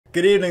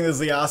Good evening, this is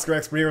the Oscar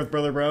expert here with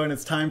Brother Bro, and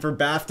it's time for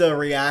BAFTA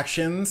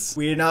reactions.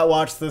 We did not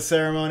watch the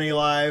ceremony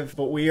live,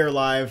 but we are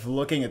live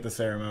looking at the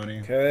ceremony.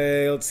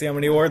 Okay, let's see how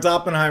many awards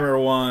Oppenheimer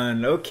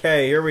won.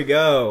 Okay, here we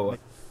go.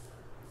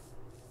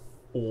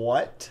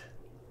 What?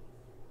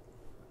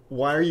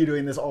 Why are you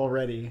doing this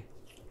already?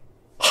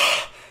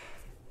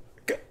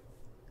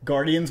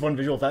 Guardians won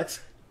visual effects?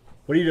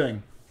 What are you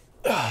doing?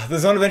 The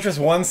Zone of Interest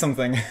won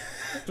something.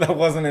 That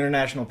was an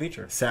international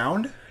feature.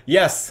 Sound?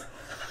 Yes.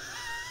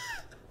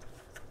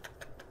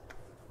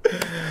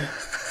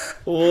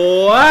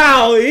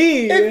 Wow!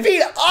 It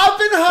beat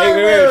Oppenheimer!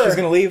 Hey, wait, she's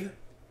gonna leave.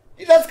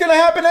 That's gonna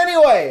happen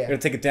anyway! I'm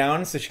gonna take it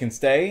down so she can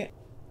stay.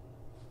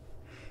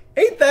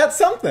 Ain't that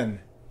something?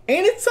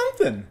 Ain't it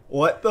something?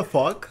 What the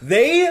fuck?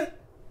 They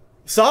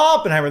saw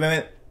Oppenheimer, they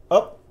went,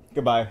 oh,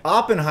 goodbye.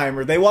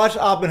 Oppenheimer, they watched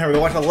Oppenheimer, they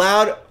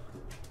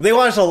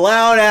watched a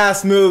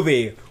loud-ass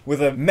movie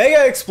with a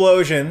mega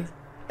explosion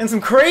and some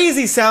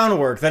crazy sound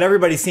work that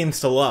everybody seems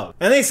to love.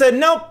 And they said,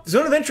 nope,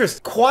 Zone of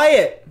Interest,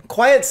 quiet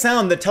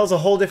sound that tells a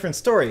whole different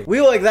story. We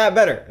like that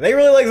better. They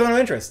really like Zone of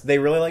Interest. They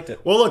really liked it.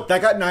 Well, look,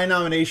 that got 9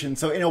 nominations,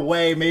 so in a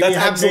way, maybe That's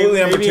absolutely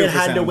number 2 it for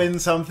had to sound. win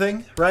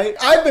something, right?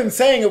 I've been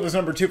saying it was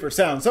number 2 for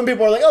sound. Some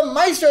people are like, oh,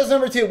 Maestro's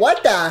number 2.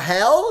 What the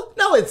hell?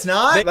 No, it's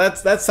not.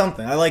 That's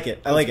something. I like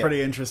it. I like it.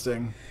 Pretty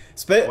interesting.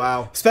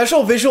 Wow.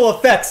 Special visual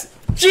effects.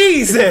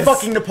 Jesus!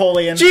 Fucking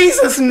Napoleon.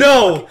 Jesus,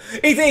 no!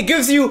 It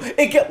gives you...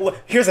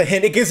 here's a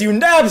hint. It gives you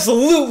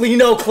absolutely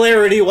no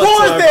clarity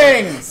whatsoever. Poor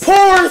things!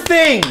 Poor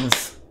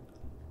things!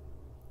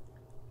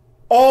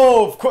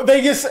 Oh, of course.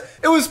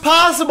 It was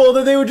possible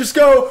that they would just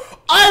go,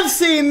 I've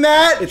seen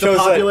that! It's a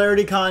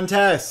popularity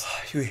contest.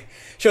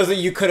 Shows that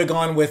you could have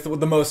gone with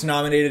the most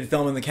nominated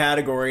film in the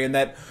category and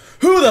that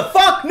who the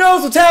fuck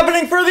knows what's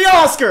happening for the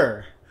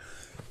Oscar?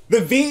 The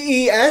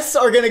VES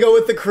are going to go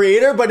with the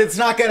creator, but it's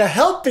not going to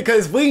help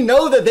because we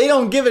know that they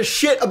don't give a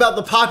shit about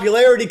the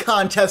popularity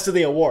contest of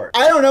the award.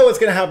 I don't know what's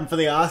going to happen for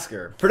the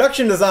Oscar.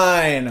 Production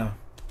design.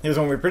 Here's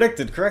one we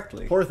predicted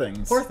correctly. Poor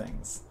things. Poor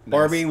things. Nice.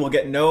 Barbie will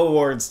get no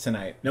awards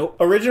tonight. Nope.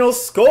 Original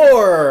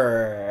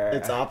score.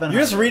 It's Oppenheimer.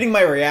 You're just reading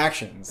my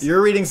reactions.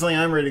 You're reading something,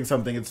 I'm reading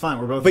something. It's fine.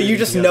 We're both. But you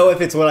just know if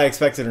it's what I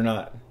expected or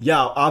not.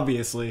 Yeah,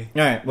 obviously.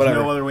 All right, whatever.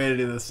 There's no other way to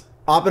do this.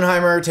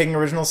 Oppenheimer taking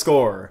original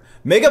score.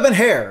 Makeup and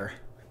hair.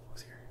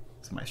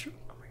 It's Maestro.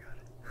 Oh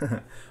my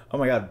god. Oh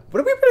my god. What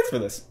did we predict for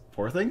this?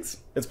 Poor Things?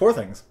 It's Poor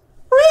Things.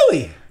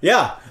 Really?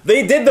 Yeah.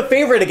 They did the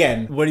favorite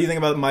again. What do you think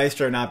about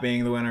Maestro not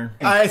being the winner?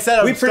 I said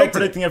I was still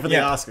predicting it for the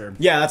Oscar.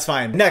 Yeah, that's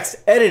fine. Next,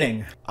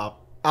 editing.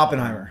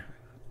 Oppenheimer.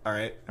 All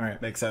right.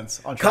 Makes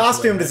sense.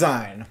 Costume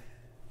design.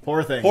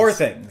 Poor Things. Poor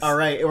Things. All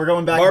right, we're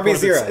going back. Barbie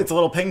 0. It's a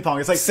little ping pong.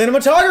 It's like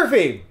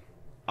cinematography.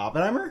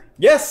 Oppenheimer?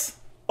 Yes.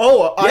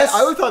 Oh, yes.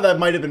 I thought that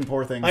might have been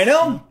Poor Things. I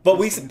know,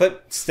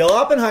 but still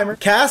Oppenheimer.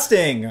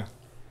 Casting.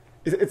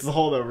 It's the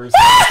holdovers.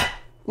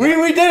 We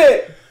did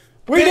it.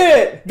 We did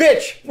it,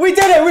 bitch. We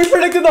did it. We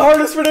predicted the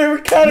hardest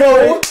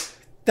category. No,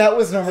 that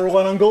was number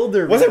 1 on Gold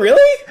Derby. Was it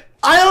really?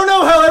 I don't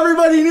know how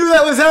everybody knew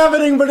that was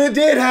happening, but it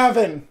did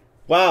happen.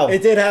 Wow.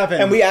 It did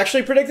happen. And we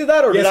actually predicted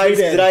that? Or yes,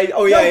 did I?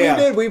 Oh, yeah, yeah.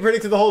 We did. We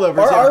predicted the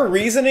holdovers. Our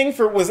reasoning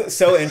was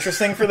so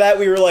interesting for that.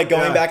 We were like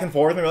going back and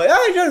forth and we were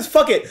like, just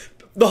fuck it.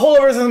 The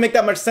holdovers doesn't make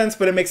that much sense,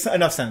 but it makes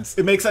enough sense.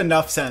 It makes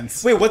enough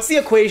sense. Wait, what's the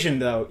equation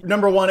though?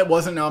 Number 1, it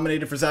wasn't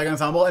nominated for SAG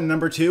Ensemble, and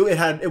number 2,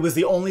 it was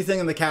the only thing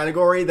in the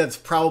category that's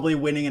probably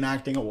winning an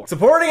acting award.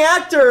 Supporting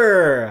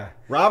actor.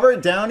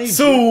 Robert Downey.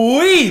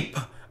 Sweep.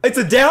 It's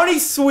a Downey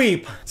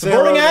sweep.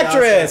 Supporting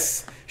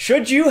actress.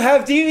 Should you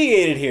have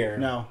deviated here?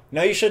 No.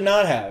 No, you should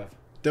not have.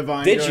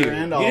 Divine Did Joy you?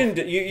 Randolph. You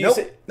didn't. Nope.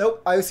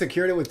 Nope. I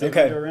secured it with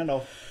Divine Joy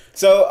Randolph.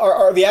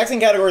 So the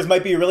acting categories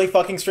might be really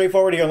fucking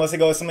straightforward here unless they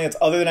go with something that's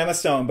other than Emma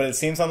Stone, but it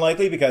seems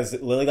unlikely because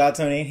Lily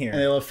Gladstone ain't here. And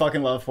they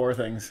fucking love Poor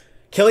Things.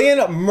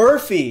 Cillian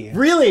Murphy.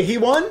 Really? He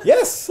won?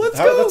 Yes. Let's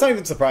go. That's not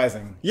even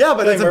surprising. Yeah,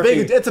 but it's a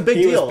big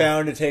deal. He was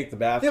bound to take the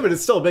BAFTA. Yeah, but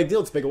it's still a big deal.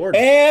 It's a big award.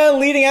 And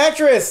leading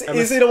actress.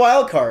 Is it a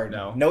wild card?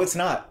 No. No, it's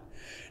not.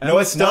 No,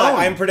 it's not.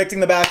 I'm predicting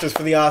the BAFTAs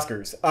for the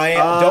Oscars. I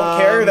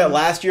don't care that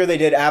last year they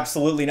did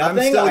absolutely nothing.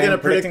 I'm still going to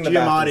predict the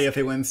Giamatti BAFTAs. if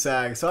he wins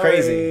SAG.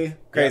 Sorry.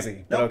 Crazy.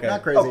 Yeah. Nope, okay.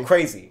 not crazy. Oh,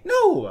 crazy.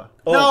 No.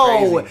 Oh,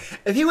 no. crazy.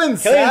 If he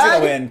wins Cillian's SAG.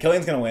 gonna win.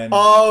 Cillian's gonna win.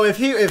 Oh, if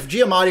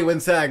Giamatti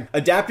wins SAG.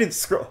 Adapted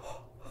script.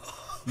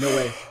 No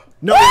way.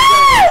 No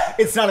way.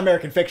 It's not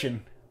American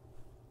Fiction.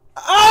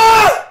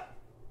 Ah!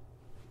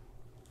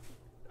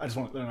 I'm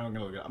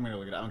gonna look at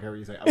it. I don't care what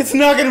you say. It's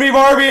not gonna be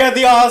Barbie at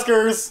the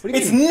Oscars.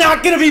 It's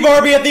not gonna be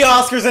Barbie at the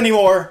Oscars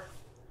anymore.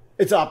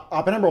 It's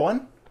Oppenheimer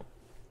 1?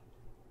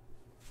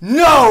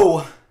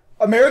 No!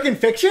 American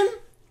Fiction?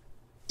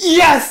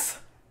 Yes!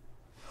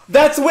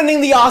 That's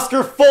winning the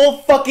Oscar full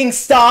fucking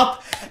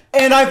stop,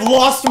 and I've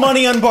lost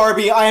money on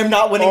Barbie. I am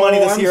not winning money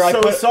this year.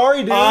 I'm so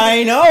sorry, dude.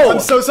 I know. I'm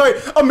so sorry.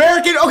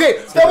 American.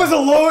 Okay, that was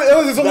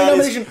his only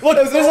nomination. Look,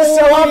 this is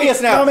so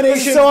obvious now.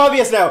 This is so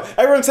obvious now.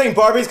 Everyone's saying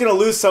Barbie's gonna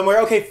lose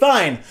somewhere. Okay,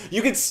 fine.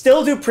 You could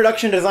still do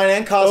production design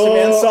and costume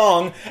and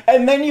song,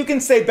 and then you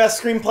can say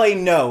best screenplay.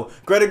 No,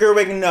 Greta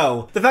Gerwig.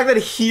 No. The fact that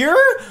here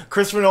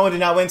Christopher Nolan did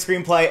not win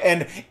screenplay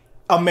and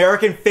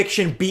American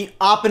Fiction beat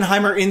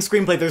Oppenheimer in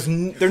screenplay.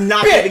 They're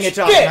not giving it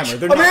to Oppenheimer.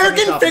 They're not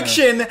American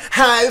Fiction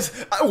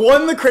has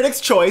won the Critics'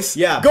 Choice.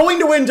 Yeah. Going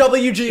to win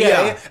WGA.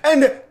 Yeah.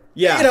 And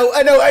yeah. you know,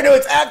 I know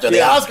it's after the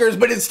Oscars,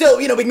 but it's still,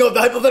 you know, we know the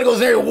hypothetical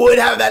scenario would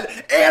have that.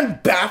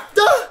 And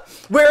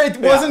BAFTA, where it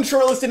wasn't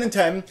shortlisted in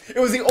 10. It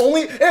was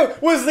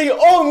the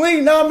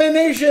only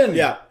nomination.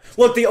 Yeah.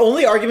 Look, the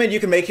only argument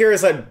you can make here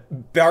is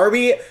that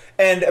Barbie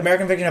and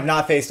American Fiction have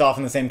not faced off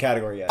in the same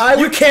category yet.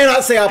 You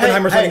cannot say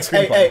Oppenheimer's winning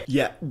screenplay.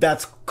 Yeah,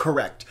 that's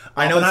correct.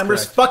 I know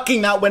Oppenheimer's fucking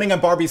not winning, and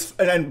Barbie's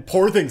and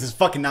Poor Things is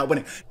fucking not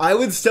winning. I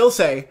would still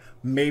say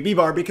maybe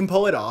Barbie can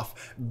pull it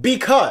off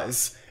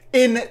because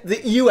in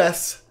the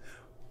U.S.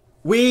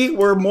 we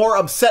were more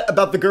upset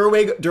about the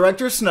Gerwig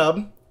director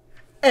snub,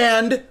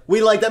 and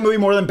we like that movie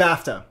more than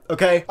BAFTA.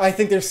 Okay, I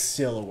think there's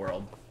still a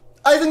world.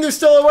 I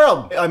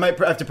might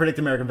have to predict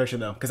American Fiction,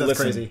 though, because that's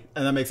crazy.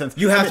 And that makes sense.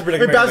 You have to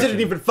predict American Fiction. Fiction.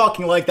 Didn't even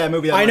fucking like that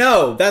movie that much. I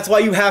know. That's why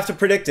you have to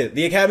predict it.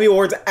 The Academy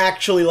Awards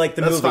actually like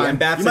the movie, fine. and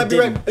BAFTA You might be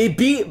didn't. right. It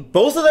beat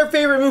both of their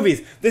favorite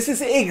movies. This is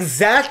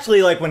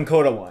exactly like when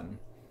Coda won.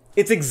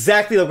 It's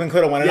exactly like when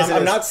Coda won. And Yes,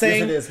 I'm it not is.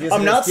 saying Yes, it is. Yes,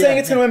 I'm it not is. saying Yeah,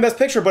 it's going to win Best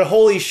Picture, but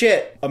holy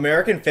shit,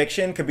 American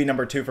Fiction could be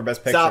number 2 for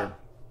Best Picture. Stop.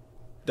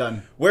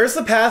 Done. Where's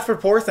the path for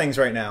Poor Things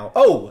right now?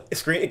 Oh,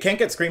 it can't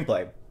get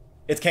screenplay.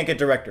 It can't get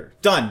director.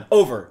 Done.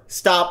 Over.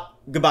 Stop.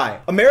 Goodbye.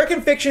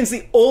 American Fiction's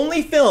the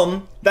only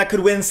film that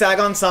could win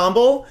SAG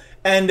Ensemble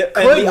and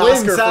the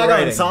Oscar for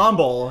writing.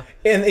 Ensemble.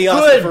 And the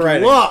Oscar for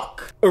writing. Good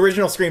luck.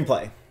 Original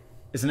screenplay.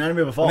 It's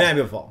Anatomy of a Fall.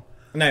 Anatomy of a Fall.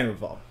 Anatomy of a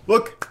Fall.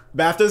 Look,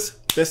 BAFTAs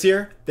this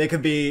year, they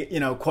could be, you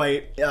know,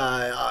 quite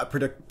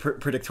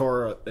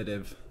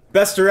predictorative.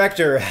 Best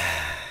Director.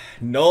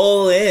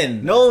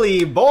 Nolan.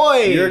 Noli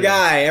boy. Your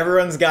guy.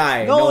 Everyone's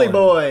guy. Noli Nolan.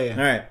 boy. All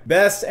right.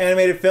 Best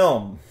Animated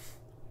Film.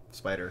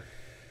 Spider.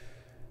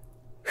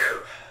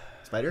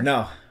 Spider?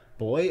 No.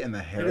 Boy and the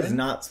Heron? It is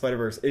not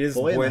Spider-Verse. It is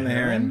Boy Boy and and the the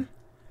Heron? Heron.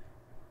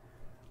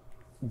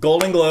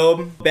 Golden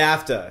Globe,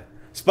 BAFTA.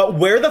 But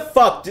where the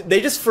fuck did they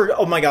just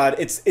oh my god,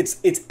 it's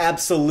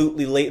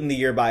absolutely late in the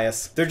year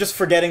bias. They're just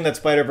forgetting that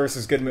Spider-Verse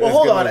is good. Well,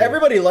 hold on.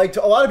 Everybody liked,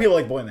 a lot of people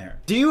like Boy and the Heron.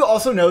 Do you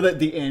also know that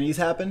the Annies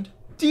happened?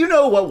 Do you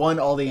know what won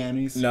all the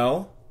Annies?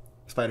 No.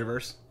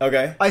 Spider-Verse.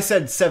 Okay. I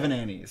said 7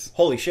 Annies.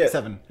 Holy shit.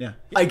 7, yeah.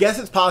 I guess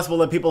it's possible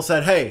that people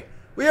said, hey,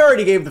 we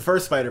already gave the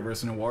first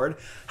Spider-Verse an award.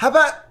 How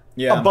about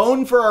a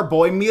bone for our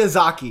boy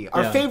Miyazaki,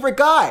 our favorite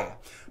guy?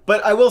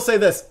 But I will say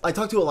this. I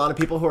talked to a lot of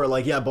people who are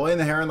like, yeah, Boy and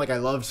the Heron, like, I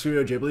love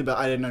Studio Ghibli, but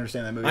I didn't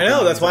understand that movie. I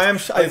know, that's why I'm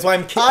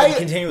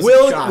continuously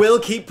shocked. will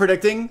keep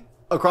predicting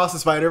Across the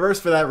Spider-Verse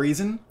for that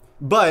reason,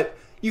 but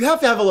you have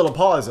to have a little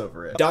pause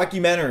over it.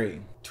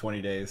 Documentary.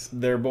 20 Days.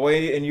 Their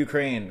Boy in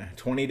Ukraine.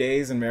 20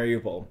 Days in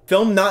Mariupol.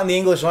 Film not in the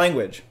English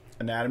language.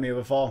 Anatomy of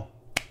a Fall.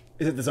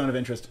 Is it the Zone of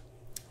Interest?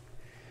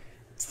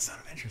 It's the Zone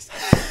of Interest.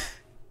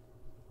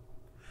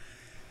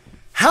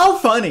 How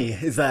funny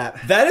is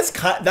that? That is...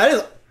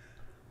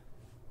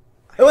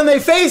 When they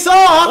face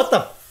off... What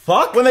the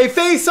fuck? When they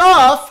face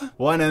off,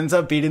 one ends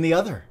up beating the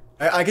other.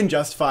 I can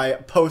justify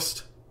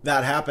post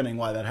that happening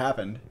why that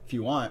happened, if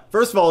you want.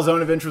 First of all,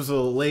 Zone of Interest was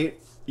a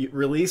late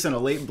release and a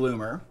late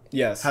bloomer.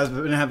 Yes. Has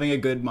been having a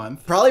good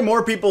month. Probably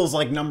more people's,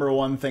 like,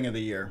 #1 thing of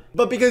the year.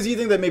 But because you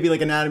think that maybe,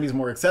 like, Anatomy's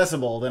more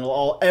accessible, then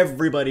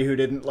everybody who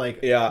didn't,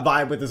 like,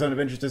 vibe with the Zone of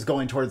Interest is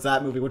going towards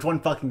that movie, which won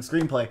fucking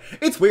screenplay.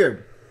 It's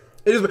weird.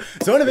 It is.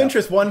 Zone of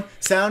Interest won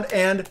sound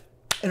and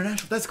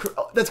international.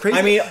 That's crazy.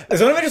 I mean,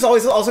 Zone of Interest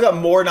also got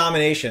more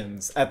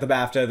nominations at the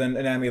BAFTA than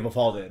Anatomy of a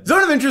Fall did.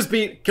 Zone of Interest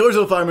beat Killers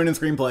of the Flower Moon in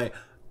screenplay.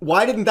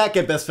 Why didn't that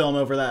get Best Film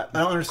over that? I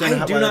don't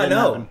understand. I do not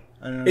know.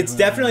 It's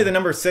definitely the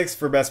number 6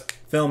 for Best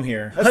Film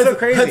here. That's so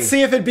crazy. Let's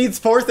see if it beats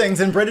Poor Things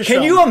in British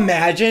film. Can you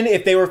imagine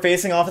if they were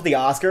facing off at the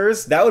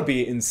Oscars? That would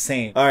be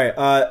insane. All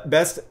right,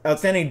 Best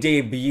Outstanding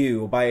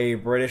Debut by a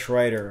British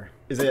writer.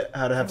 Is it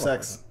How to Have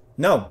Sex?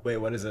 No. Wait,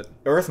 what is it?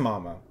 Earth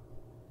Mama.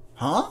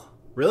 Huh?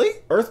 Really?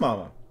 Earth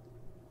Mama.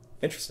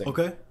 Interesting.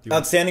 Okay.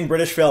 Outstanding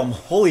British film.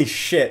 Holy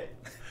shit.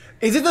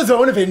 Is it the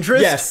Zone of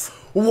Interest? Yes.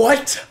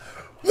 What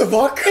the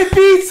fuck? It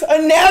beats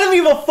Anatomy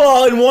of a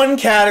Fall in one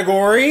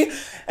category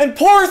and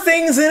Poor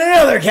Things in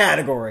another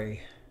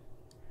category.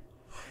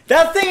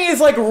 That thing is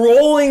like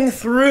rolling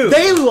through.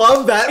 They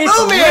love that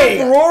movie.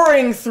 It's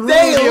roaring through.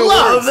 They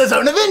love the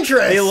Zone of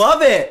Interest. They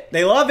love it.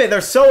 They love it.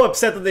 They're so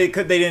upset that they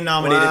didn't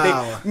nominate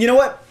it. You know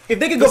what? If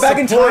they could go back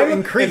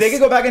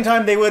in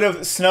time, they would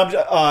have snubbed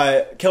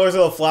Killers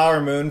of the Flower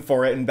Moon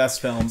for it in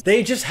Best Film.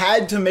 They just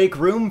had to make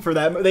room for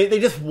that. They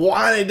just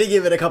wanted to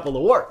give it a couple of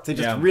awards. They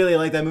just really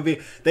liked that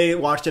movie. They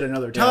watched it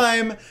another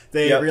time.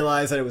 They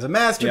realized that it was a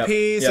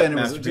masterpiece and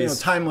it was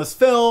a timeless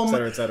film,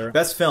 etc., etc.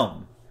 Best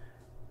Film.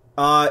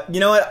 You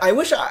know what? I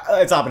wish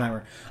it's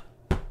Oppenheimer.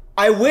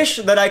 I wish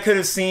that I could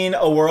have seen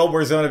a world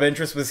where Zone of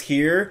Interest was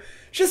here.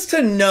 Just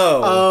to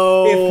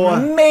know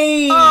if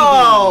maybe...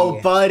 Oh,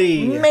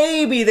 buddy.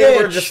 Maybe they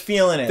were just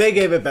feeling it. They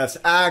gave it Best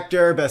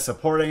Actor, Best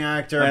Supporting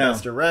Actor,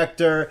 Best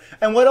Director.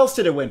 And what else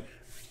did it win?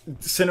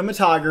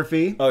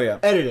 cinematography, Oh, yeah.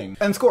 editing,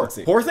 and score.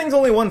 Poor Things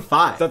only won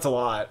 5. That's a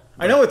lot.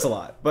 I know it's a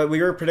lot, but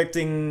we were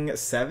predicting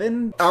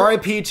 7?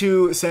 R.I.P.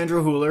 to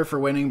Sandra Hüller for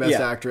winning Best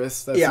Yeah.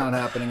 Actress. That's Yeah. not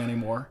happening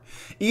anymore.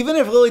 Even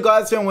if Lily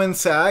Gladstone wins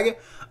SAG,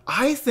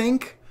 I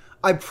think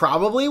I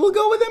probably will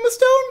go with Emma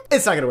Stone.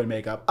 It's not going to win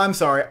makeup. I'm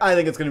sorry. I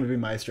think it's going to be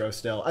Maestro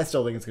still. I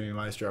still think it's going to be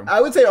Maestro.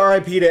 I would say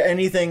R.I.P. to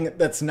anything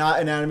that's not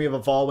Anatomy of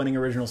a Fall winning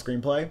original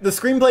screenplay. The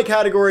screenplay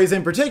categories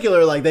in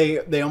particular, like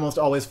they almost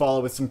always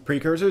follow with some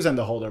precursors, and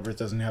The Holdovers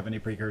doesn't have any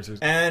precursors.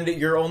 And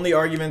your only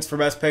arguments for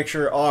Best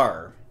Picture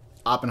are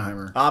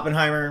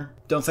Oppenheimer.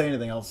 Don't say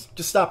anything else.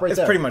 Just stop right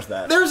there. It's pretty much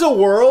that. There's a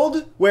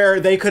world where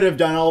they could have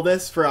done all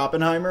this for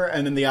Oppenheimer,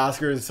 and then the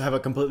Oscars have a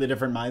completely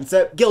different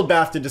mindset.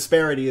 Guild-BAFTA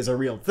disparity is a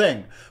real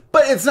thing.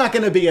 But it's not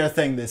going to be a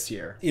thing this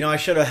year. You know, I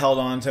should have held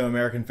on to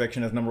American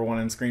Fiction as number 1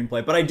 in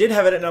screenplay, but I did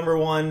have it at number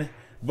 1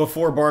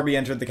 before Barbie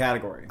entered the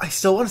category. I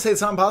still want to say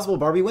it's not impossible.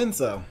 Barbie wins,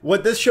 though.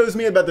 What this shows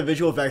me about the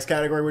visual effects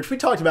category, which we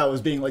talked about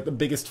was being like the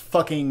biggest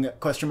fucking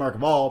question mark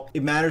of all,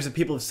 it matters if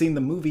people have seen the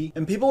movie.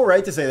 And people were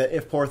right to say that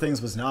if Poor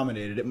Things was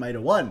nominated, it might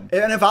have won.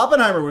 And if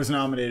Oppenheimer was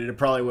nominated, it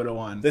probably would have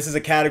won. This is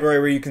a category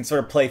where you can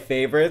sort of play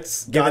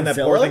favorites. Given that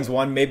Godzilla? Poor Things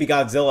won, maybe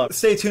Godzilla.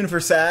 Stay tuned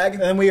for SAG.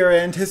 And we are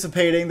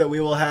anticipating that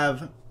we will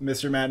have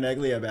Mr. Matt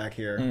Neglia back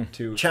here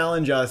to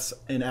challenge us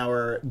in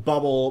our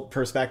bubble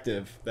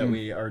perspective that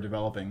we are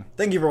developing.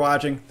 Thank you for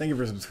watching. Thank you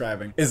for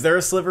subscribing. Is there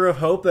a sliver of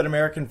hope that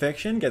American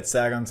Fiction gets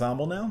SAG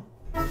Ensemble now?